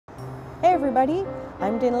Hey everybody,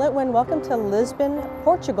 I'm Dana Litwin. Welcome to Lisbon,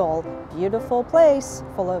 Portugal. Beautiful place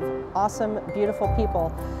full of awesome, beautiful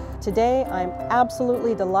people. Today I'm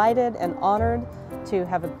absolutely delighted and honored to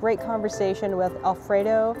have a great conversation with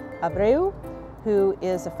Alfredo Abreu, who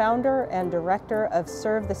is the founder and director of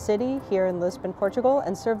Serve the City here in Lisbon, Portugal.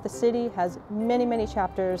 And Serve the City has many, many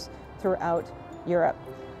chapters throughout Europe.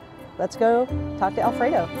 Let's go talk to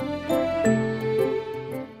Alfredo.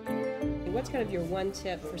 What's kind of your one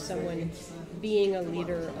tip for someone being a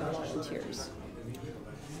leader of volunteers?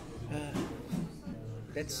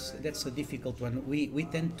 That's a difficult one. We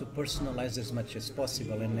tend to personalize as much as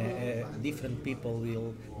possible, and different people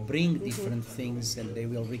will bring different things, and they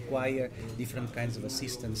will require different kinds of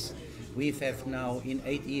assistance. We have now, in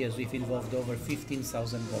 8 years, we've involved over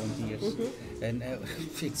 15,000 volunteers, and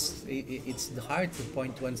it's hard to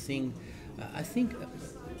point one thing. I think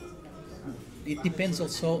it depends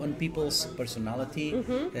also on people's personality,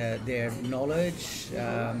 their knowledge,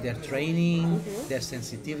 their training, their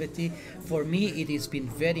sensitivity. For me, it has been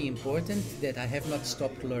very important that I have not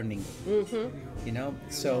stopped learning. You know,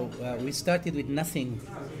 so we started with nothing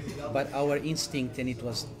but our instinct, and it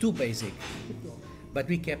was too basic. But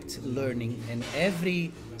we kept learning, and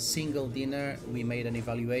every single dinner we made an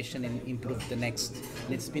evaluation and improved the next.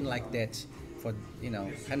 And it's been like that for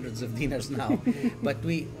hundreds of dinners now. But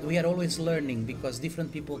we are always learning, because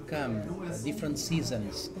different people come, different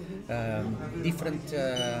seasons, different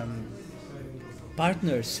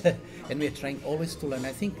partners, and we are trying always to learn.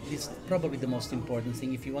 I think this is probably the most important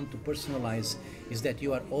thing, if you want to personalize, is that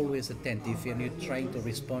you are always attentive and you're trying to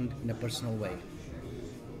respond in a personal way.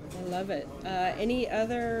 I love it. Any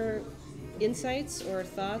other insights or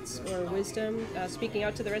thoughts or wisdom speaking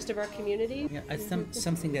out to the rest of our community? Yeah, I think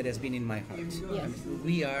something that has been in my heart. Yeah. I mean,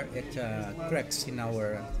 we are at crux in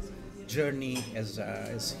our journey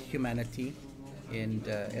as humanity and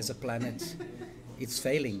as a planet. It's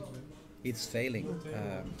failing. It's failing.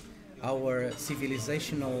 Our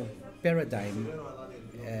civilizational paradigm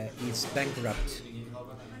is bankrupt.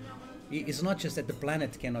 It's not just that the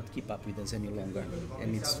planet cannot keep up with us any longer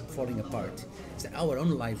and it's falling apart. It's that our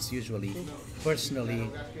own lives, usually, personally,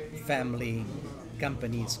 family,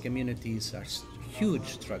 companies, communities, are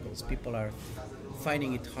huge struggles. People are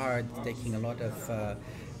finding it hard, taking a lot of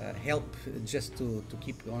help just to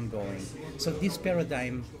keep on going. So this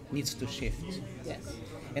paradigm needs to shift. Yes.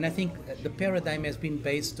 And I think the paradigm has been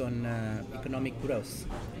based on economic growth,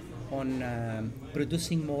 on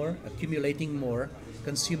producing more, accumulating more,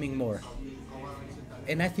 consuming more.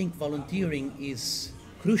 And I think volunteering is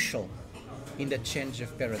crucial in the change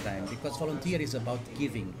of paradigm, because volunteer is about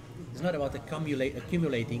giving. It's not about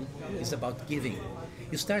accumulating, it's about giving.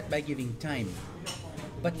 You start by giving time,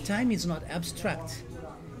 but time is not abstract.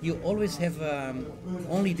 You always have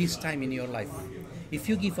only this time in your life. If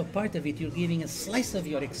you give a part of it, you're giving a slice of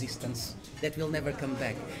your existence that will never come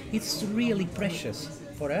back. It's really precious.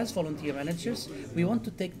 For us, volunteer managers, we want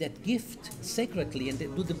to take that gift sacredly and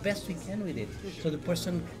do the best we can with it, so the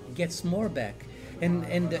person gets more back. And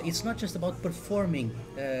it's not just about performing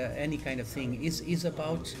any kind of thing. It's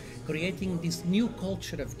about creating this new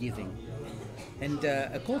culture of giving. And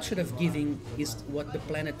a culture of giving is what the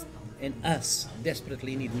planet and us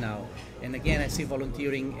desperately need now. And again, I see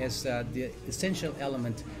volunteering as the essential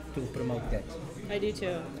element to promote that. I do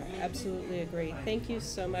too. I absolutely agree. Thank you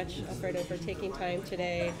so much, Alfredo, for taking time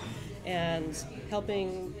today and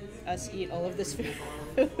helping us eat all of this food.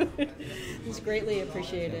 It's greatly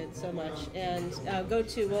appreciated so much. And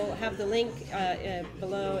we'll have the link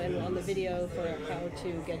below and on the video for how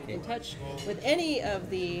to get in touch with any of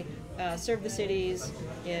the Serve the Cities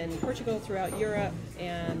in Portugal, throughout Europe,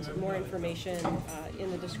 and more information in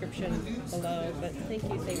the description below. But thank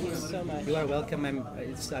you so much. You are welcome. I'm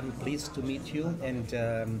pleased to meet you and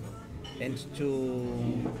to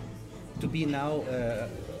be now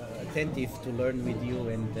attentive to learn with you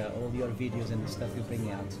and all your videos and the stuff you bring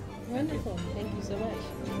out. Wonderful. Thank you so much.